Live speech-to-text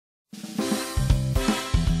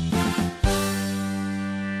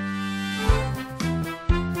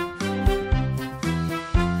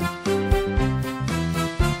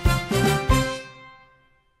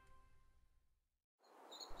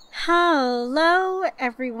Hello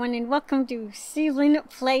everyone and welcome to Sealynn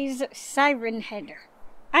Plays Siren.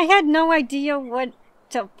 I had no idea what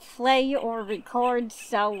to play or record,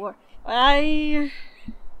 so I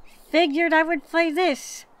figured I would play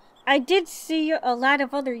this. I did see a lot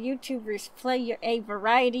of other YouTubers play a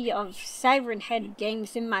variety of Siren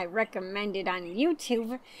games in my recommended on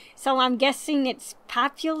YouTube, so I'm guessing it's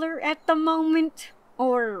popular at the moment,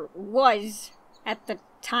 or was at the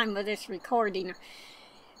time of this recording.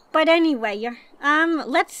 But anyway,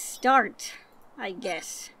 let's start, I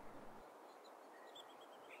guess.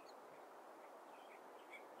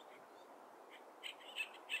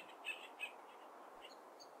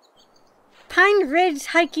 Pine Ridge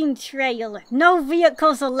Hiking Trail. No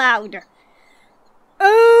vehicles allowed.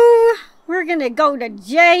 Oh, we're gonna go to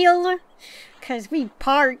jail, 'cause we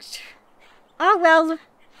parked. Oh well.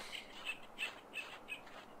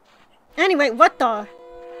 Anyway, what the...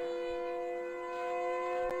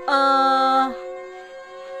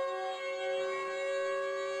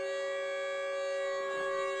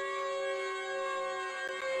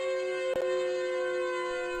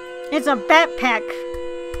 It's a backpack.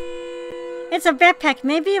 It's a backpack.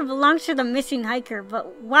 Maybe it belongs to the missing hiker,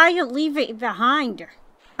 but why you leave it behind?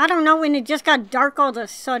 I don't know, and it just got dark all of a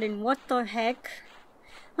sudden. What the heck?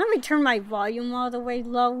 Let me turn my volume all the way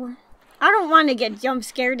low. I don't want to get jump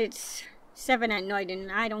scared. It's 7 at night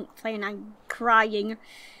and I don't plan on crying.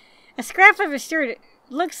 A scrap of a shirt.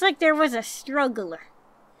 Looks like there was a struggle.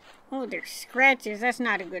 Oh, there's scratches. That's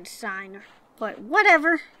not a good sign. But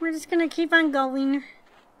whatever. We're just gonna keep on going.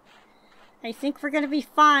 I think we're gonna be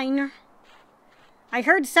fine. I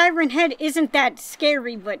heard Siren isn't that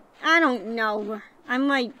scary, but I don't know. I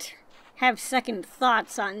might have second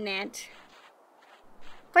thoughts on that.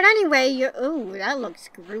 But anyway, ooh, that looks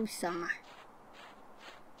gruesome.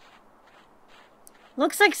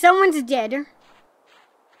 Looks like someone's dead.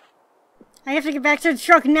 I have to get back to the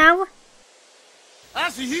truck now.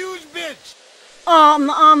 That's a huge bitch. Run!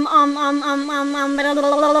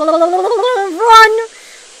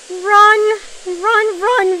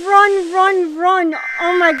 Run!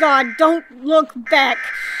 Oh my god, don't look back.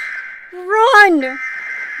 Run!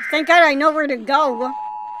 Thank God I know where to go.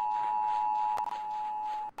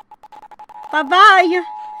 Bye-bye.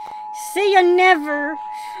 See you never.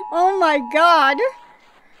 Oh my god.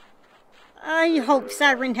 I hope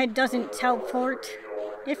Siren doesn't teleport.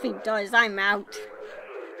 If he does, I'm out.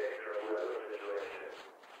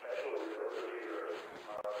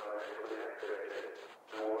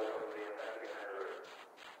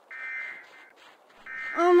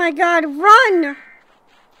 Oh my god, run!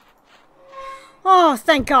 Oh,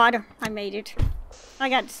 thank God. I made it. I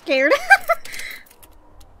got scared.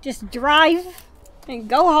 Just drive and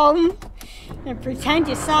go home and pretend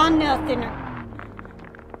you saw nothing.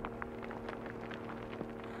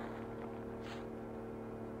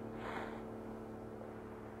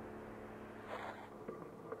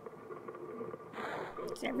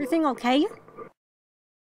 Is everything okay?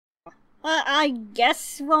 I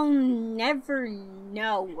guess we'll never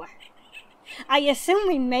know. I assume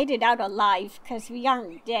we made it out alive, because we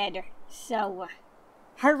aren't dead. So,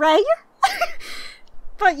 hooray!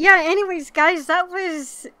 But yeah, anyways, guys, that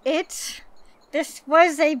was it. This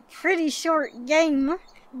was a pretty short game,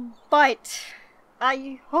 but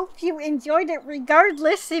I hope you enjoyed it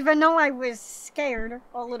regardless, even though I was scared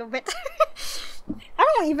a little bit.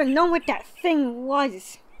 I don't even know what that thing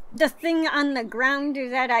was. The thing on the ground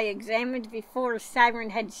that I examined before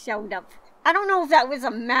Siren showed up. I don't know if that was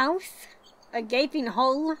a mouth, a gaping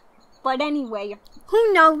hole, but anyway,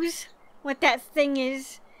 who knows what that thing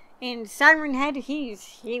is. And Siren he's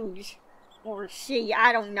huge. Or she,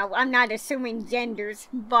 I don't know. I'm not assuming genders,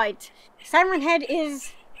 but Siren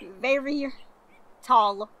is very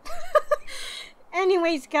tall.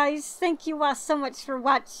 Anyways, guys, thank you all so much for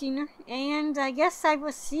watching, and I guess I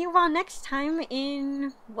will see you all next time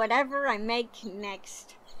in whatever I make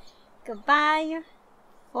next. Goodbye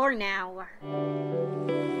for now.